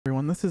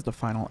everyone, this is the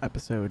final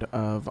episode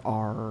of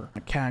our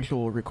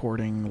casual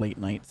recording late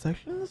night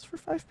sessions for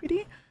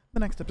FivePD. The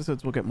next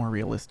episodes will get more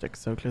realistic,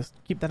 so just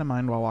keep that in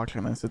mind while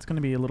watching this. It's going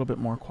to be a little bit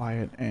more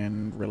quiet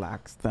and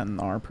relaxed than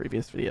our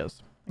previous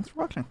videos. Thanks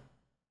for watching.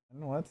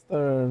 What's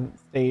the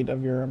state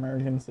of your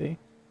emergency?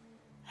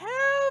 Help!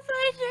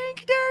 I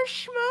think there's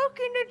smoke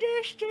in the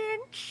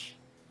distance.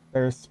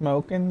 There's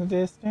smoke in the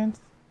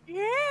distance?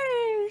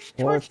 Yes,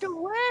 towards the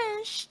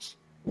west.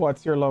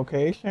 What's your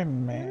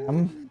location,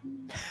 ma'am?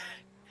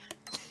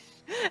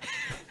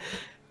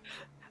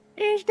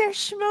 Is there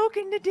smoke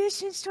in the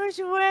distance towards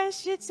the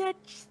west? It's at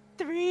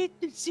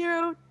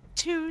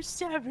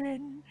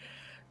 3027.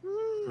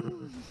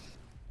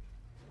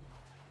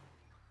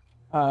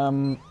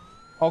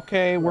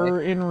 Okay,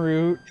 we're en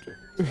route.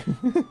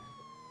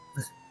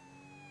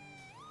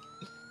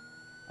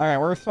 Alright,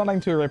 we're responding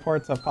to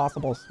reports of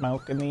possible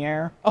smoke in the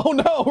air. Oh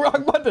no,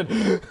 wrong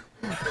button!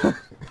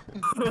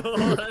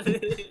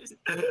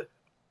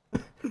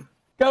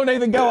 Go,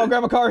 Nathan, go! I'll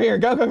grab a car here.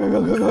 Go, go, go,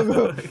 go, go,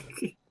 go, go.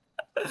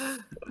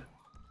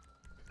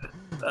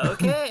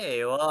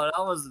 Okay, well, that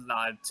was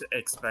not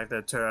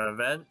expected to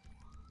event.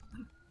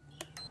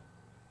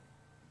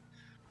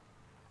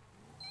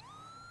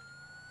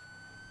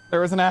 There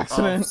was an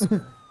accident.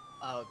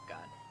 Oh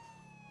god.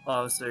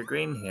 Officer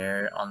Green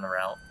here on the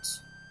route.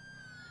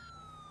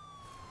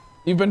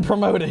 You've been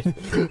promoted.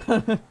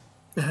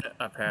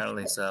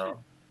 Apparently so.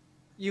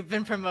 You've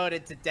been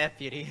promoted to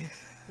deputy.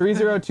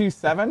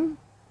 3027?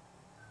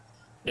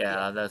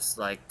 Yeah, that's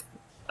like,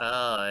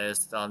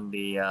 it's on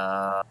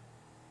the,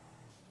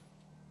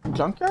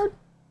 Junkyard?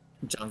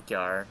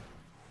 junkyard.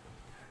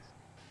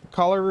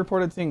 Caller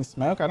reported seeing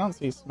smoke? I don't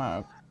see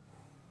smoke.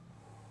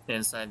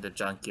 Inside the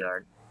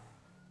junkyard.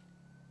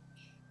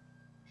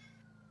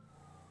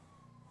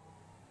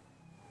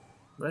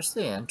 Where's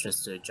the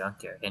entrance to the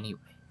junkyard anyway?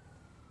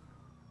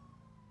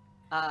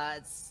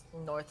 It's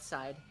north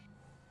side.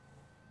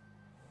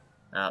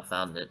 I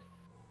found it.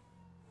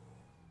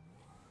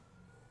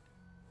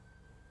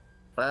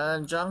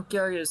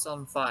 Junkyard is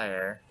on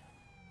fire.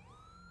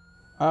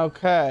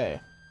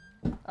 Okay.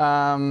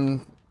 Do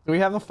we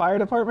have the fire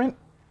department?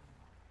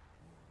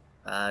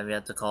 We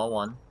have to call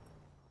one.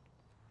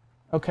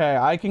 Okay,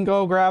 I can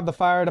go grab the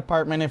fire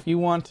department if you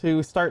want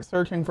to start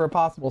searching for a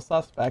possible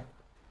suspect.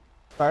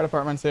 Fire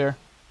department's here.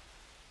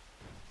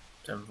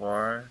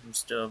 10-4, I'm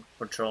still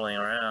patrolling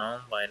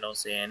around, but I don't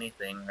see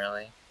anything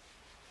really.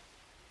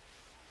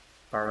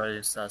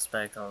 Probably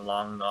suspect are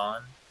long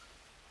gone.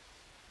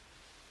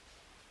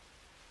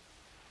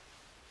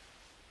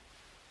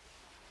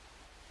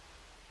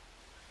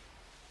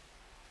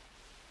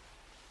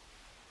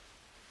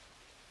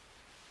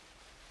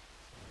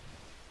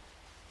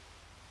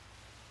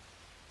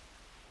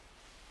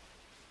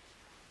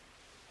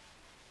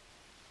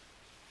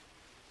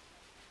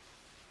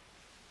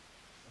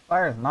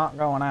 Fire's not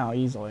going out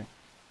easily.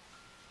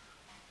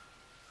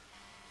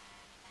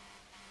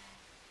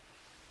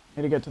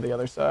 Need to get to the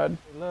other side.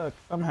 Look,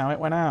 somehow it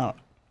went out.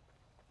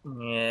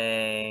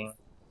 Yay.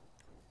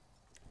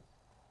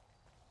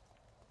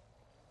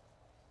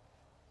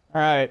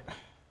 Alright.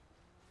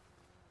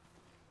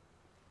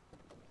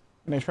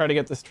 I'm gonna try to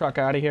get this truck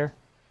out of here.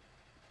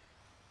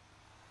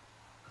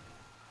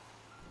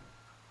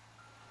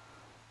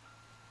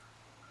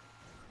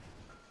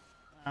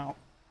 Ow.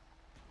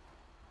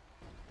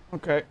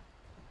 Okay.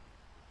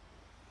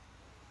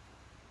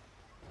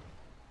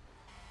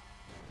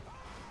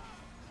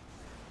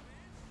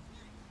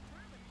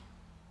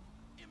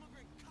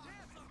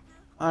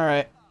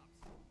 Alright.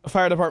 The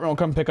fire department will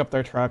come pick up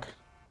their truck.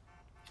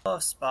 Oh,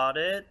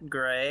 spotted,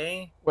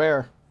 gray,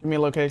 Where? Give me a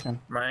location.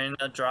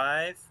 Marina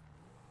Drive,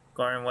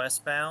 going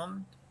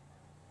westbound,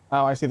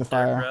 Oh, I see the dirt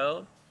fire.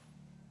 road.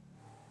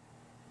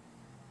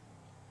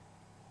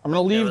 I'm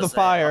gonna leave the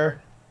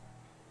fire.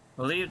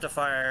 Leave the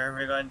fire.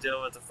 We're going to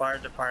deal with the fire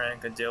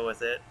department. Can deal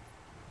with it.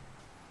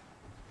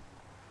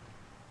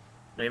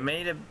 We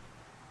made it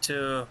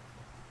to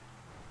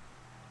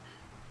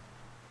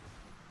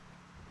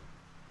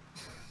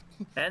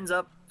hands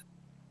up.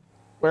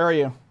 Where are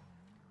you?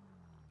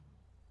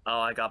 Oh,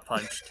 I got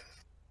punched.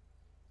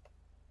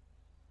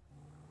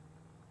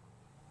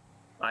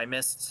 I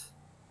missed.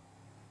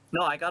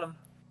 No, I got him.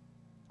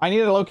 I need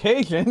a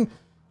location.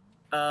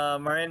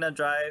 Marina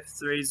Drive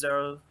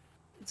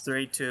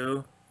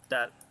 3032.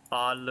 That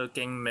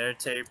odd-looking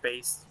military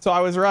base. So I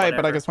was right, but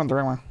I Whatever. just went the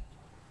wrong way.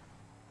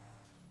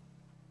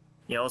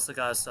 He also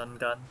got a stun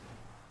gun.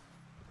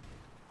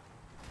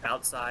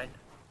 Outside.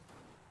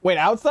 Wait,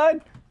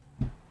 outside?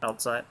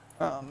 Outside.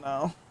 Oh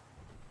no.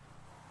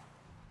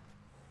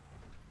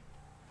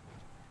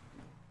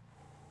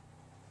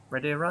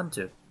 Where did he run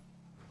to?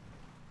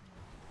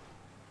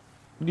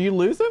 Do you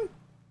lose him?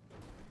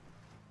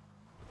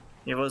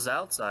 He was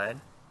outside.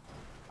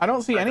 I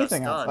don't see I got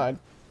anything stunned. outside.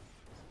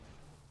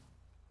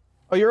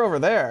 Oh, you're over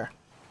there.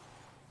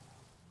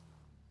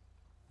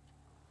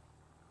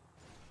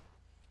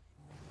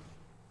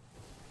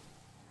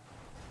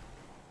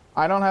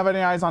 I don't have any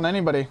eyes on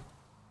anybody.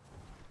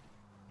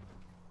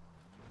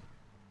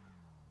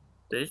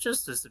 Did he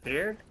just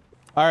disappear?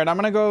 All right, I'm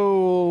gonna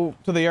go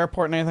to the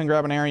airport, Nathan.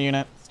 Grab an air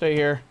unit. Stay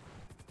here.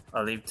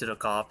 I'll leave to the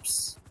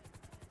cops.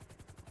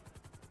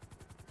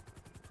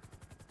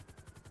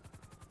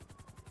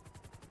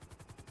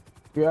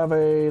 Do you have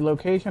a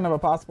location of a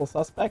possible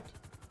suspect?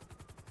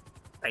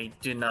 I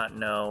do not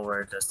know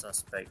where the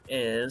suspect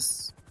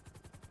is.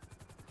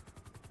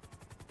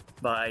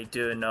 But I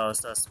do know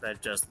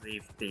suspect just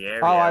leave the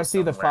area. Oh, I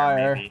see the somewhere,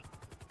 fire. Maybe.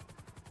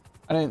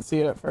 I didn't see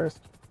it at first.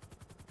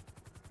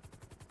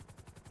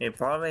 He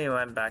probably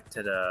went back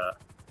to the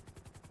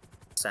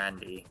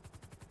Sandy.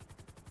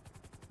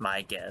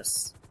 My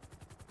guess.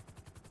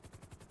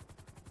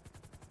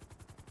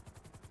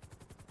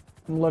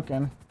 I'm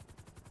looking.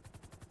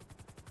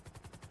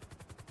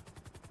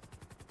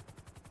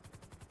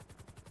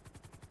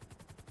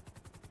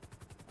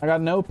 I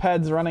got no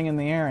peds running in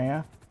the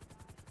area.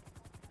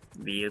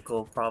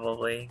 Vehicle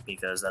probably,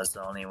 because that's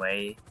the only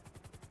way.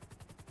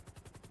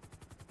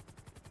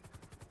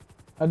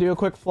 I'll do a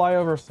quick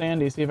flyover of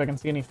Sandy, see if I can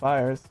see any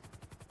fires.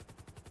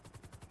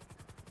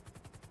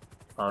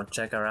 I'll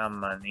check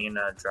around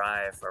Manina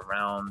Drive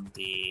around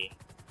the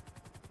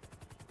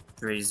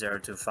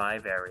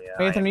 3025 area.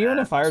 Nathan, are you in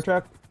a fire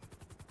truck?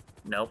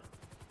 Nope.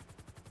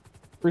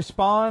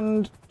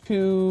 Respond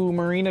to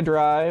Marina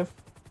Drive.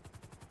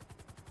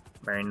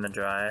 Marina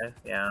Drive,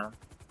 yeah.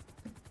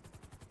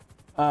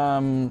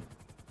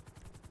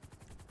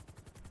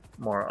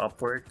 More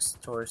upwards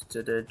towards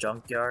to the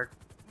junkyard.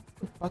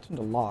 Button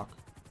to lock.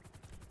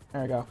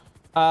 There we go.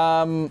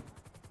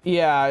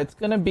 Yeah, it's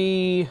gonna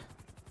be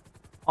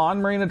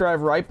on Marina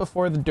Drive right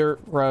before the dirt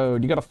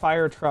road. You got a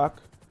fire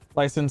truck,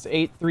 license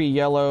 83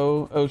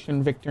 Yellow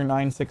Ocean Victor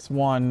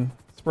 961,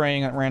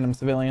 spraying at random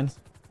civilians.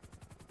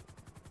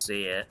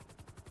 See it.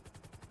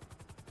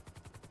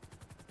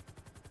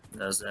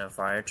 Is a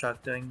fire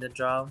truck doing the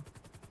job?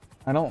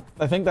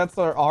 I think that's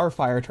our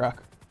fire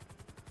truck.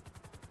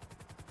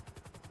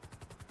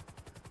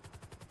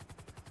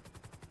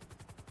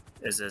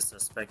 Is a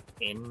suspect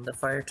in the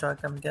fire truck,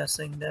 I'm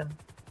guessing then?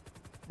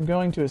 I'm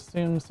going to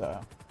assume so.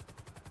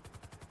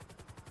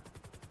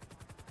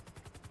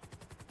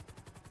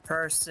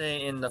 Person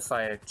in the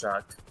fire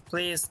truck,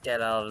 please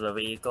get out of the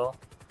vehicle.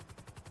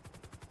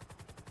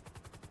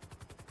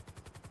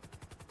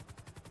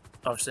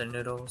 Officer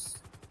Noodles.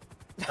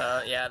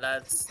 Yeah,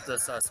 that's the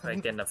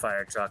suspect in the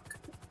fire truck.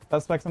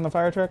 Suspects in the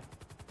fire truck?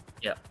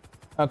 Yeah.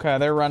 Okay,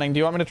 they're running. Do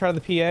you want me to try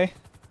the PA?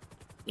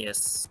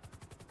 Yes.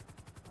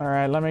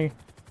 Alright, let me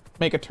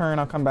make a turn.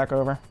 I'll come back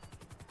over.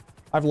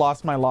 I've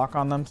lost my lock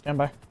on them. Stand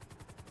by.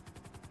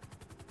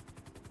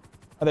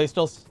 Are they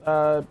still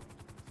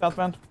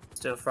southbound?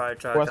 Still fire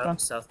truck Westbound?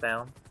 up,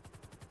 southbound.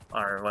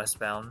 Or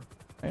westbound.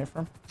 Where are you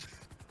from?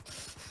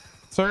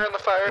 Sir, in the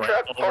fire Went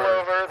truck, pull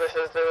over. over. This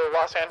is the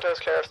Los Santos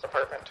Sheriff's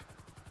Department.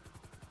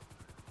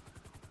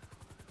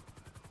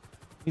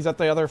 He's at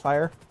the other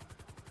fire.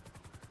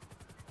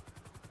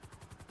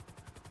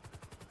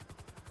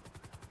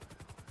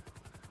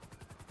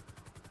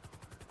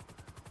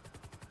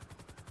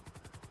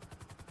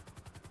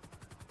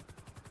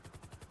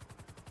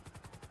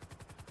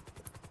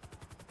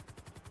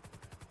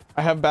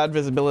 I have bad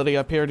visibility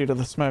up here due to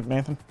the smoke,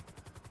 Nathan.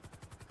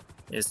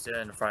 He's still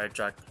in the fire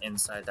truck,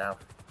 inside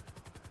out.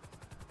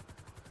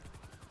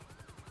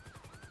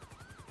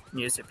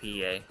 Use a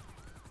PA.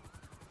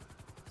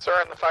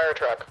 Sir, in the fire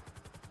truck,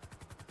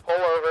 pull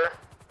over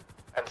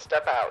and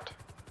step out.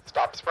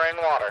 Stop spraying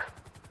water.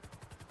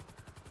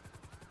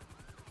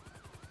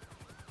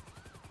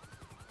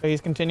 Okay,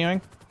 he's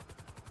continuing.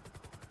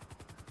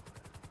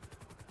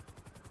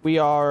 We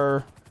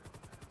are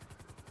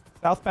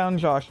southbound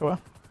Joshua.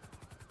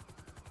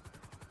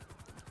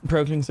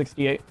 Approaching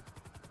 68.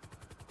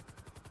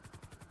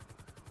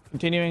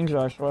 Continuing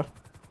Joshua.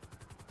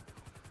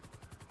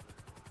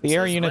 The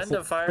air Since unit's when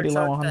the fire pretty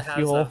low truck on that has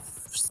fuel. a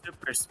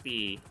super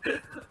speed.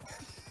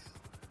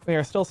 We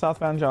are still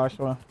southbound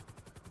Joshua.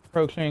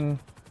 Approaching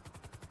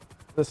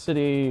the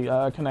city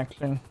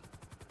connection.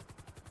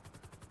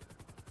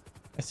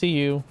 I see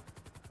you.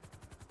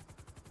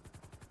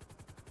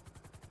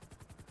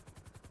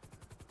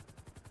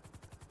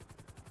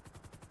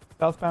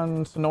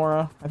 Southbound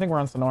Sonora. I think we're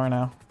on Sonora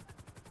now.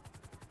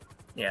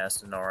 Yeah,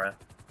 Sonora.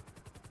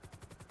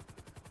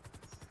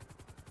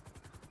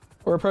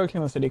 We're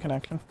approaching the city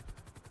connection.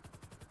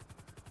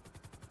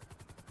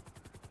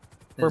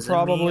 We're Is it me, or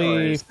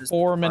probably is this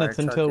 4 fire minutes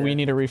truck until we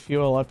need to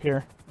refuel up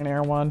here in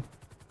Air 1.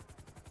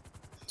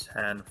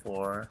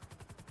 10-4.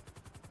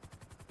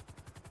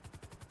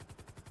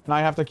 And I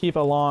have to keep a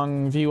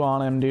long view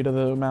on him due to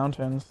the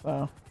mountains,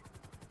 so.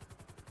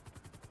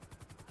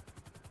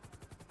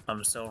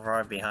 I'm so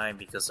far behind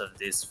because of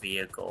this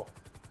vehicle.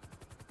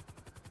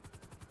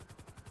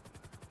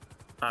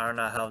 I don't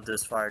know how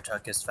this fire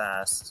truck is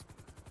fast,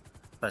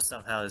 but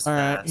somehow it's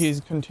Alright, fast.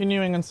 he's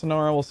continuing in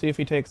Sonora. We'll see if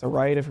he takes a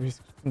right, if he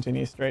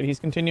continues straight. He's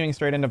continuing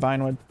straight into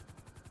Vinewood.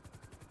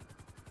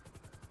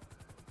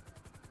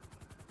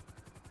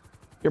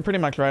 You're pretty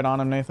much right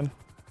on him, Nathan.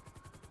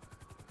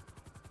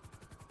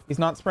 He's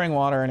not spraying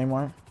water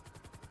anymore.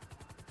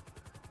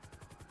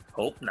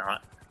 Hope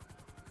not.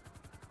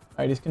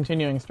 Alright, he's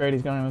continuing straight.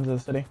 He's going into the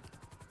city.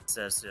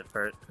 Says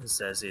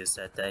he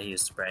said that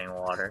he's spraying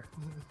water.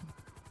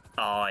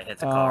 Oh, I hit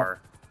the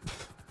car.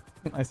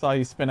 I saw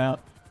you spin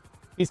out.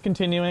 He's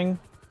continuing.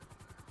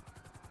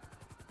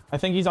 I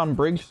think he's on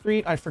Bridge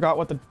Street. I forgot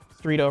what the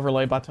street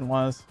overlay button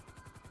was.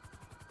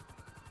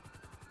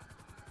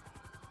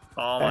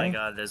 Oh Okay. my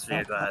god, this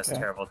vehicle has okay.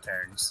 terrible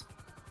turns.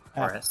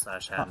 F. Or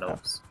slash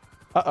handles.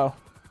 Uh-oh.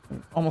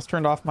 Almost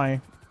turned off my...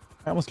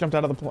 I almost jumped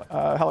out of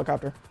the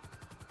helicopter.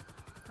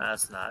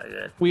 That's not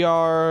good. We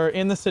are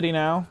in the city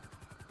now.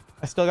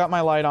 I still got my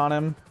light on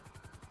him.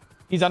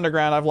 He's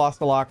underground. I've lost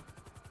the lock.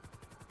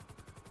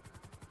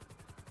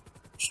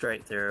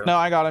 Straight through. No,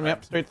 I got him.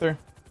 Yep, straight through.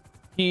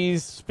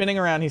 He's spinning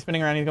around. He's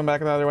spinning around. He's going back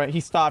the other way. He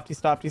stopped. He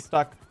stopped. He's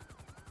stuck.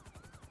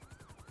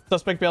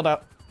 Suspect bailed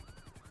out.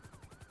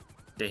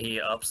 Did he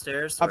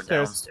upstairs or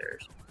Upstairs.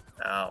 downstairs?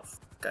 Oh,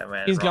 that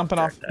man. He's jumping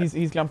off.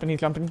 He's jumping. He's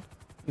jumping.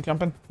 He's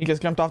jumping. He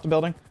just jumped off the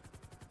building.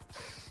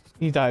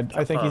 He died.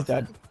 I think he's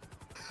dead.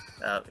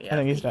 Oh, yeah, I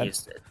think he's dead.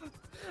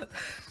 dead.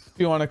 If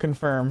you want to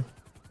confirm.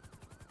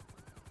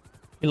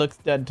 He looks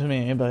dead to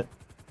me, but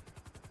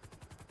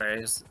Where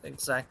is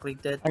exactly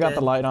dead? I got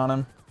the light on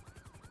him.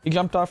 He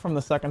jumped off from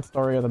the second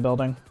story of the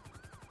building.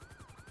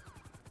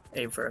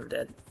 Aim for him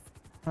dead.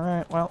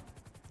 Alright, well.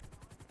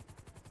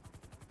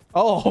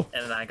 Oh!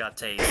 And then I got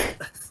tased.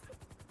 And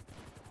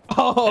I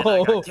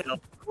Oh! got killed.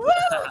 Wow.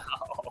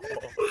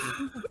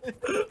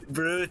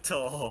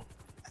 Brutal.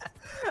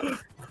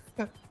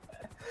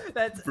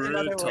 That's in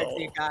other words, Brutal.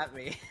 you got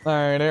me.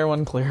 Alright, air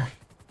one clear.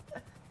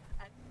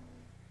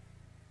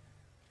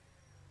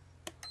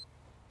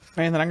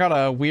 Man, then I got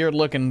a weird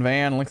looking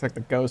van. Looks like the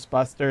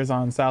Ghostbusters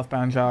on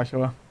southbound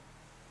Joshua.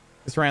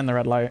 Just ran the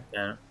red light.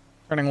 Yeah.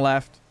 Turning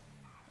left.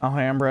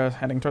 Alhambra,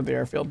 heading toward the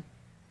airfield.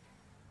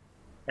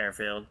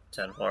 Airfield,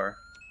 10-4.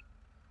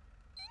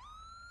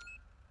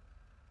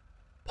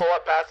 Pull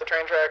up past the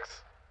train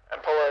tracks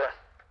and pull over.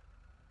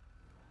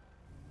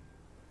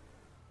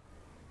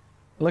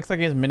 It looks like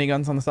he has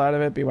miniguns on the side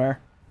of it.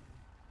 Beware.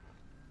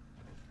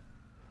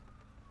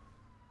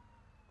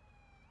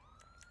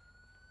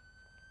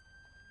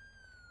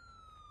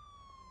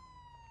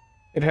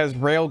 It has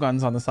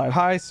railguns on the side.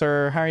 Hi,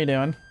 sir. How are you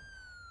doing?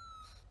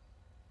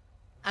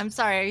 I'm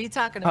sorry, are you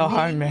talking to Oh, me?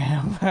 hi,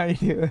 ma'am. How you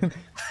doing?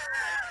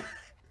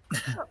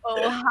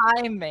 Oh,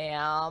 hi,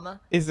 ma'am.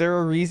 Is there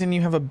a reason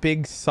you have a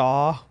big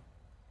saw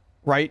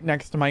right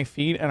next to my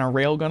feet and a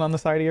railgun on the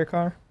side of your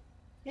car?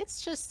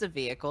 It's just a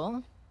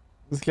vehicle.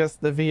 It's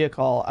just the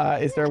vehicle.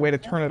 Is there a way to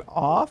turn it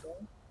off?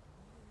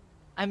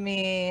 I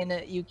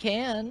mean, you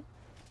can.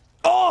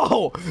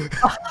 Oh!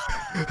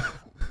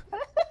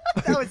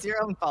 That was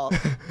your own fault.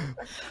 You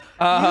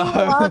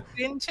walked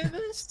into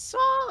the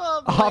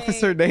subway.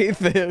 Officer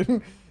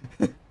Nathan.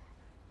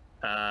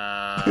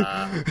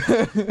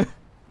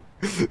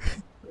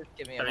 Just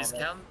give me a Can we moment.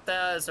 count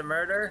that as a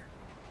murder?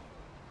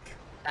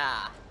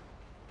 Ah.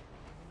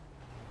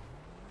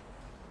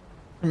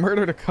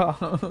 Murdered a cop.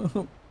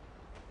 Do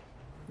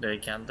we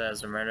count that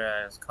as a murder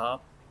as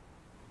cop?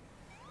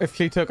 If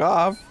she took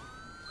off,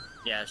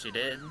 Yeah, she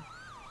did.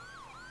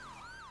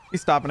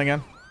 she's stopping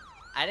again.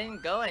 I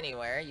didn't go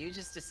anywhere. You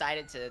just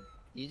decided to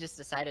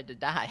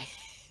die.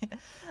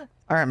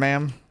 All right,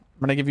 ma'am. I'm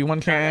gonna give you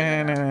one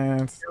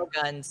chance. No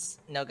guns.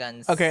 No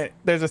guns. Okay,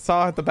 there's a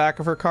saw at the back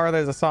of her car.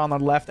 There's a saw on the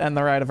left and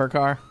the right of her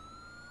car.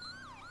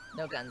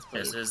 No guns,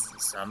 please. Is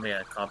this zombie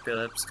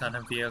apocalypse kind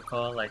of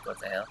vehicle? Like, what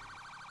the hell?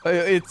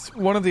 It's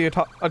one of the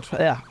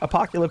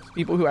apocalypse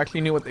people who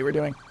actually knew what they were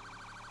doing.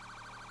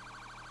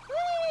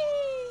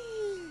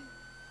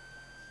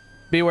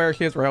 Beware,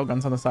 she has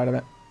railguns on the side of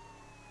it.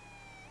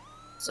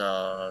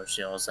 So,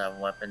 she also have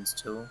weapons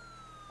too?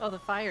 Oh, the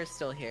fire's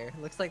still here.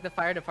 Looks like the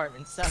fire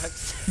department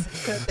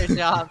sucks at their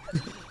job.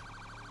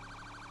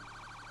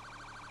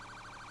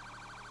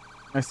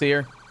 I see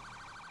her.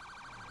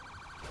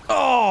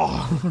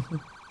 Oh!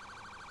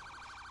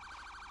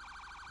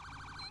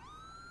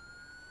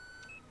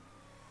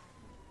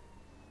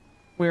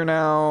 We're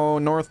now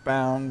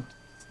northbound.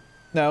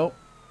 No,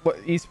 what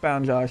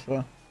eastbound,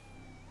 Joshua?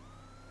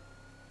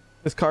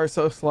 This car's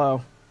so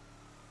slow.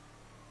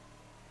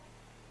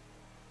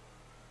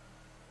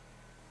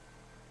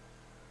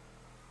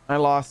 I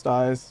lost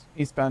eyes.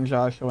 Eastbound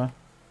Joshua.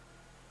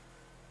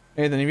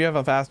 Nathan, if you have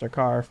a faster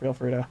car, feel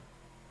free to.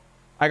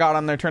 I got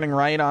them. They're turning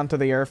right onto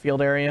the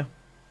airfield area.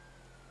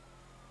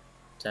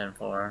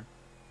 10-4.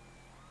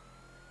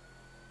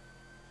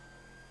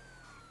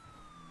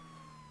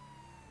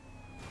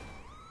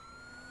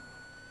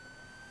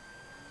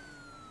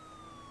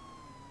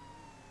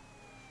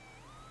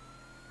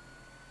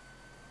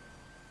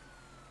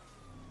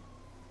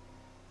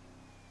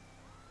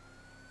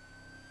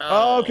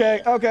 Oh,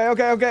 okay. Oh,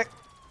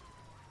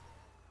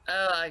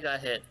 I got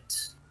hit.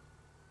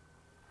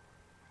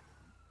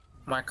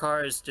 My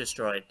car is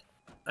destroyed.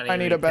 I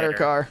need a better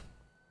repair. car.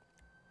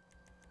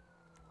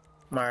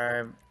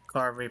 My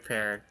car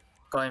repaired.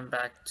 Going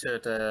back to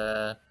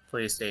the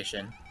police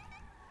station.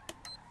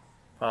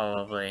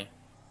 Probably.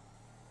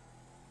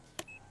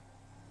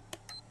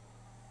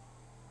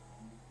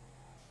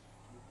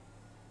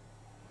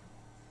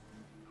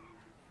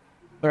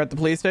 They're at the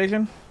police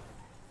station?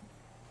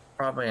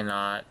 Probably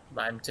not.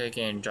 But I'm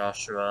taking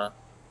Joshua,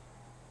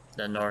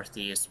 the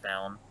northeast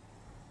bound,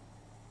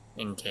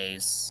 in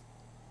case.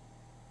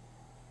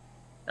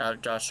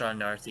 Joshua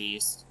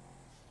northeast.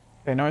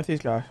 Okay,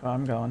 northeast Josh. Oh,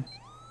 I'm going.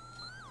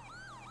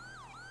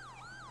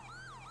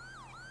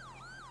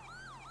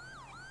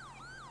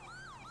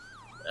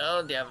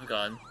 Oh, they have a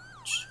gun.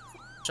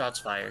 Shots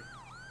fired.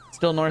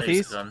 Still There's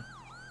northeast? a gun.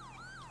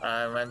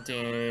 I went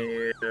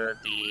to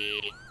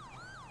the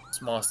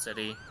small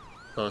city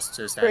close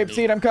to Sandy.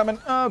 Grapeseed, I'm coming.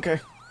 Oh, okay.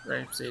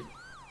 Grapeseed.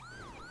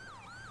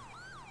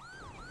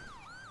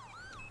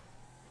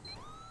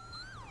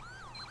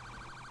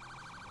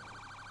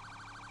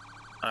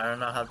 I don't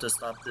know how to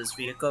stop this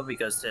vehicle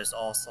because there's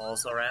all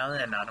saws around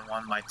and I don't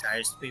want my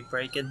tires to be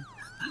breaking.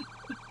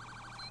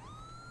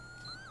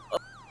 Oh.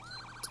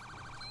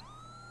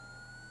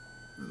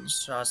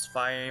 Shots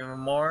fire even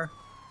more.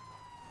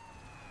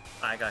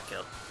 I got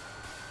killed.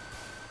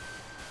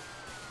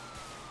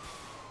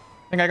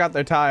 I think I got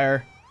their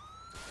tire.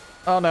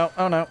 Oh no,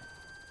 oh no.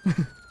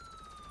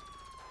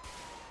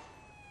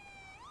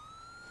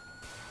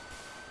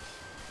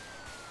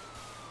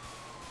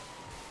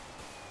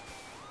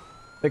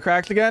 They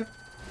cracked again?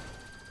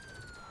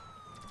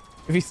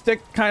 If you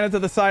stick kind of to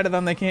the side of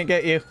them, they can't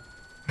get you.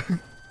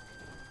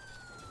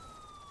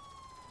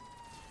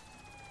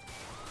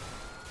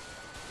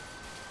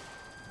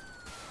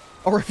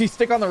 Or if you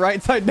stick on the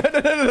right side. No, no,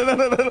 no, no,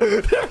 no, no,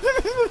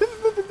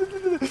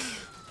 no.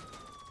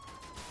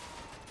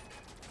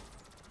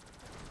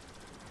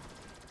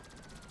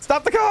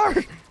 Stop the car!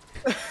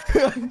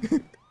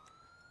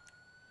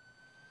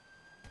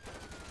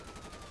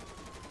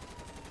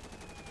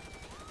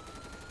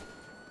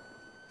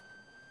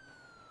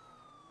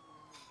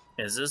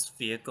 Is this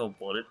vehicle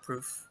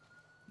bulletproof?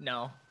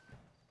 No.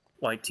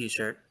 White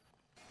t-shirt.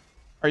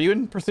 Are you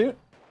in pursuit?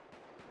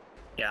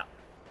 Yeah.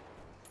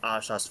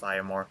 Shots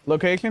fire more.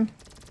 Location?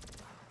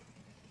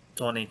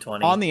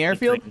 2020. On the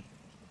airfield? Between...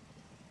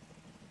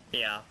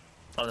 Yeah.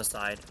 On the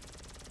side.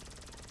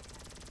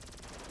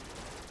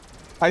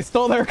 I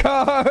stole their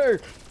car!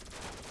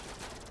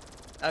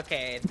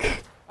 Okay.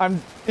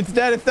 It's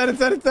dead, it's dead, it's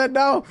dead, it's dead,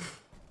 no!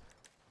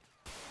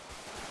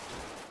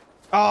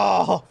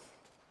 Oh!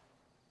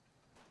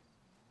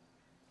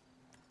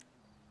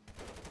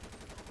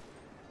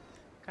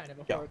 Kind of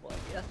a Yeah. horrible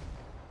idea.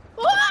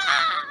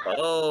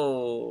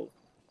 Oh.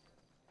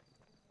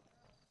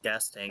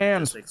 Gas tank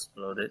And- just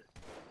exploded.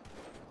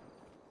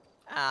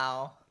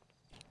 Ow.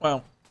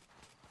 Well.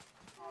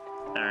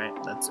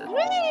 Alright, that's it.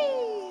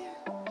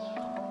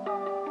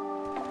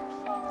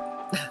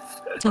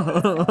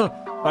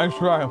 Nice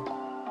try.